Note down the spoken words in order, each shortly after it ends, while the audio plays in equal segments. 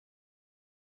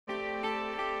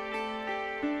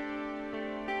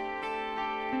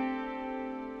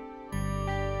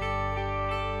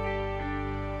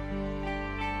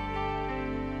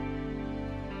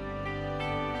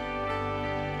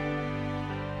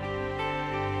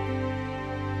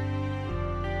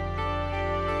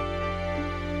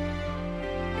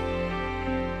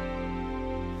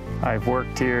I've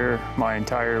worked here my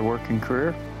entire working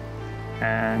career,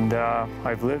 and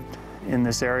I've lived in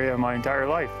this area my entire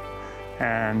life.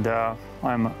 And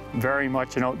I'm very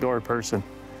much an outdoor person.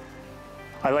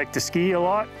 I like to ski a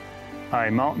lot. I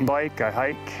mountain bike, I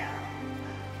hike.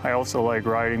 I also like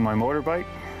riding my motorbike,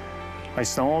 my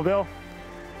snowmobile.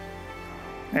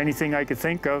 Anything I could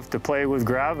think of to play with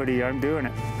gravity, I'm doing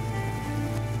it.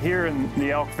 Here in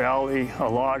the Elk Valley, a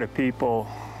lot of people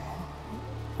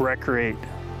recreate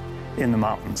in the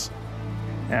mountains,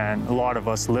 and a lot of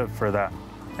us live for that.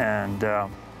 And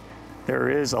there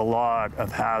is a lot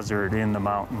of hazard in the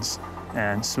mountains,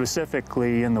 and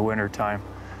specifically in the wintertime.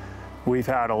 We've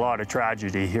had a lot of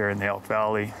tragedy here in the Elk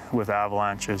Valley with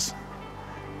avalanches,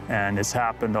 and it's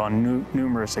happened on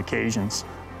numerous occasions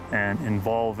and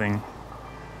involving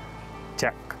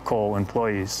Teck coal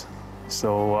employees.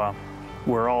 So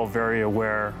we're all very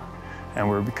aware, and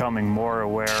we're becoming more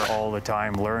aware all the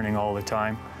time, learning all the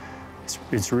time.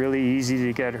 It's really easy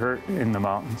to get hurt in the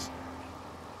mountains.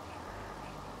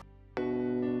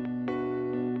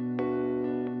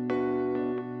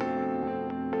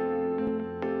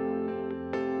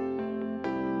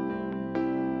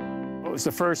 It was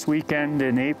the first weekend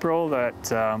in April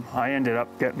that I ended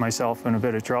up getting myself in a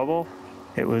bit of trouble.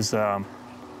 It was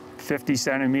 50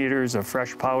 centimeters of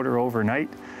fresh powder overnight,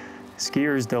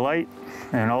 skier's delight,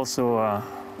 and also a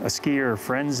skier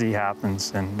frenzy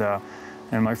happens.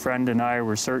 And my friend and I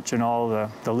were searching all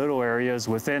the little areas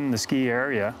within the ski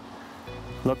area,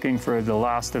 looking for the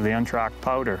last of the untracked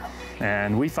powder.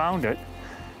 And we found it,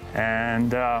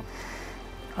 and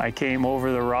I came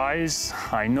over the rise.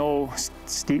 I know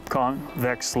steep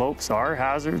convex slopes are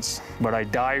hazards, but I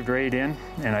dived right in,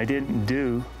 and I didn't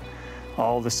do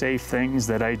all the safe things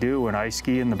that I do when I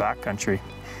ski in the backcountry.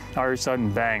 All of a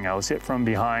sudden, bang, I was hit from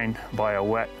behind by a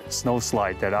wet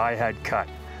snowslide that I had cut.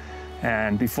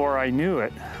 And before I knew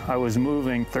it, I was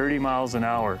moving 30 miles an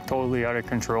hour, totally out of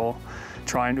control,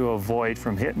 trying to avoid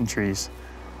from hitting trees.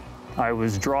 I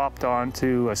was dropped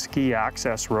onto a ski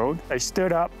access road. I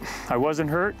stood up. I wasn't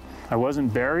hurt. I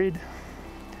wasn't buried.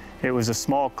 It was a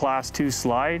small Class 2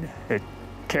 slide. It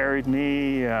carried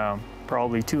me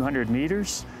probably 200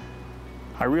 meters.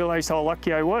 I realized how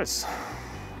lucky I was.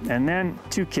 And then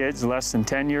 2 kids, less than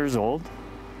 10 years old,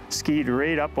 skied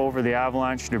right up over the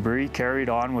avalanche debris, carried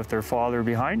on with their father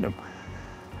behind them.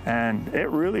 And it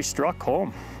really struck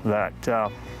home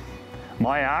that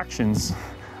my actions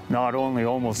not only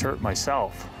almost hurt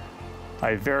myself,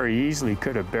 I very easily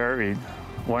could have buried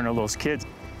one of those kids.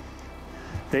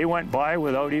 They went by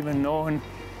without even knowing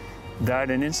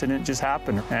that an incident just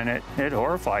happened, and it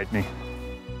horrified me.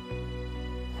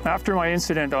 After my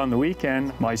incident on the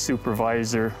weekend, my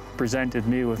supervisor presented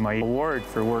me with my award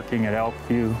for working at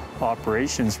Elkview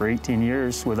Operations for 18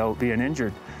 years without being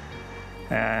injured.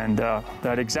 And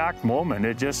that exact moment,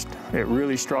 it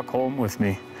really struck home with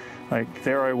me. Like,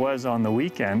 there I was on the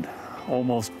weekend,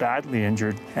 almost badly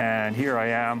injured, and here I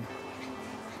am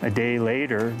a day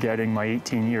later getting my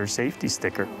 18-year safety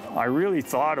sticker. I really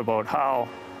thought about how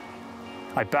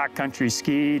I backcountry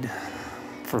skied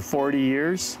for 40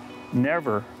 years,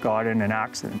 never got in an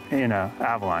accident, in an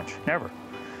avalanche, never.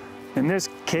 In this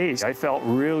case, I felt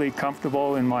really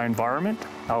comfortable in my environment.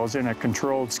 I was in a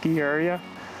controlled ski area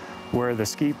where the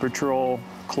ski patrol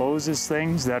closes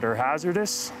things that are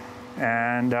hazardous,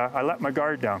 and I let my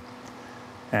guard down,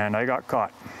 and I got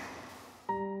caught.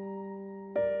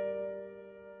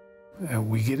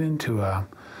 We get into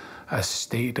a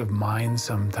state of mind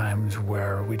sometimes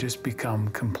where we just become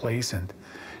complacent.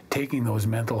 Taking those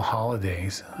mental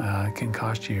holidays can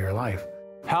cost you your life.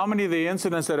 How many of the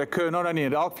incidents that occur not only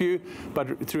at Elkview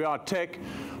but throughout Teck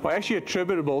are actually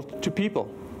attributable to people?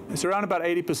 It's around about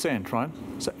 80%, right?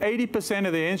 So 80%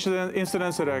 of the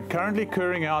incidents that are currently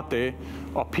occurring out there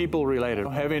are people related.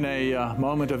 Having a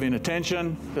moment of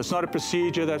inattention, it's not a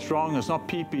procedure that's wrong, it's not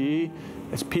PPE,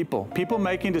 it's people. People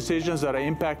making decisions that are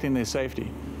impacting their safety.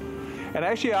 And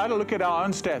actually, I had to look at our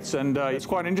own stats, and it's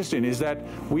quite interesting, is that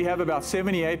we have about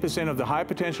 78% of the high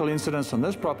potential incidents on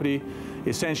this property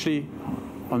essentially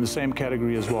on the same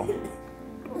category as well.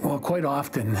 Well, quite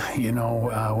often, you know,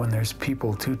 when there's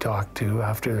people to talk to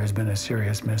after there's been a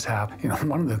serious mishap, you know,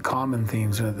 one of the common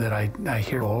themes that I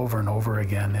hear over and over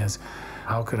again is,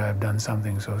 how could I have done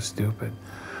something so stupid?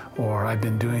 Or, I've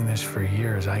been doing this for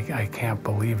years, I can't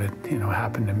believe it, you know,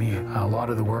 happened to me. A lot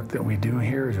of the work that we do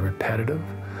here is repetitive.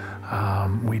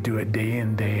 We do it day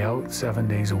in, day out, 7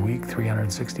 days a week,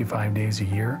 365 days a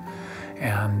year.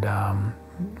 And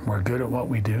we're good at what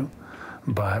we do.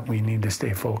 but we need to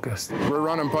stay focused. We're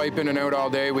running pipe in and out all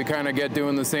day. We kind of get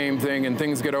doing the same thing and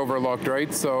things get overlooked,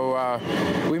 right? So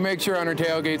we make sure on our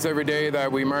tailgates every day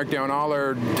that we mark down all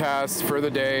our tasks for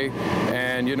the day.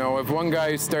 And you know, if one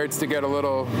guy starts to get a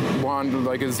little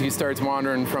like as he starts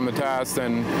wandering from the task,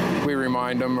 then we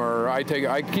remind him, or I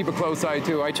keep a close eye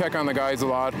too. I check on the guys a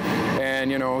lot and,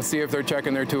 you know, see if they're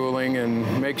checking their tooling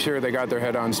and make sure they got their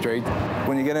head on straight.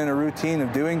 When you get in a routine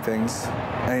of doing things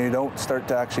and you don't start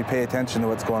to actually pay attention to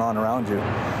what's going on around you,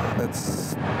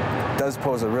 that does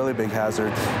pose a really big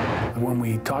hazard. When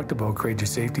we talked about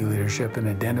courageous safety leadership and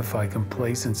identify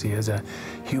complacency as a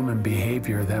human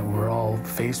behavior that we're all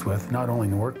faced with, not only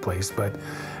in the workplace, but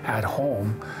at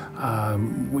home,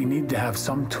 we need to have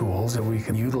some tools that we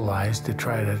can utilize to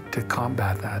try to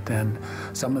combat that. And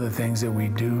some of the things that we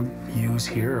do use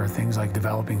here are things like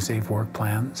developing safe work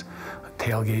plans,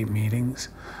 tailgate meetings,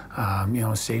 you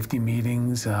know, safety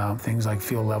meetings, things like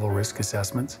field level risk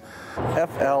assessments.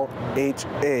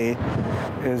 FLHA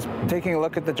is taking a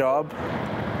look at the job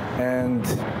and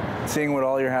seeing what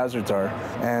all your hazards are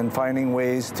and finding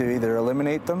ways to either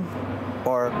eliminate them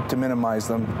or to minimize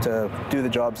them to do the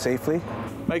job safely.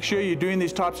 Make sure you're doing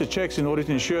these types of checks in order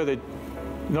to ensure that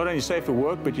you're not only safe at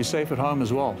work, but you're safe at home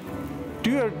as well.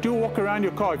 Do a walk around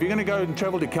your car. If you're going to go and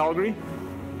travel to Calgary,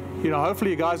 you know, hopefully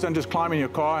you guys don't just climb in your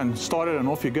car and start it and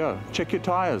off you go. Check your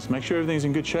tires, make sure everything's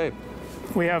in good shape.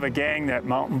 We have a gang that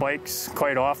mountain bikes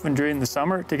quite often during the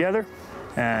summer together.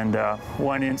 And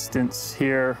one instance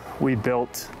here, we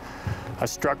built a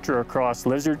structure across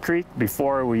Lizard Creek.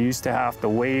 Before, we used to have to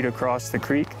wade across the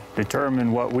creek,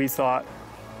 determine what we thought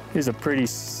is a pretty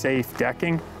safe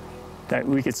decking that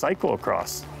we could cycle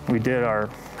across. We did our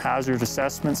hazard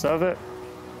assessments of it.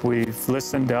 We've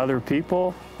listened to other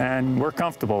people, and we're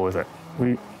comfortable with it.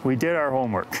 We did our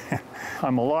homework.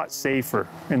 I'm a lot safer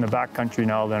in the backcountry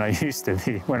now than I used to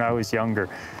be when I was younger.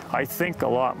 I think a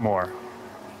lot more.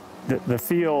 The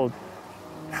field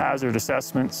hazard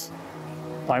assessments,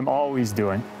 I'm always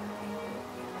doing.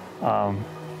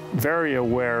 Very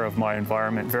aware of my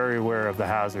environment, very aware of the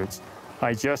hazards.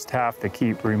 I just have to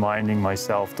keep reminding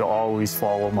myself to always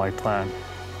follow my plan.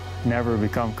 Never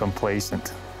become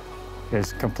complacent,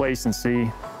 because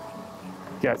complacency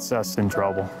gets us in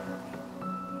trouble.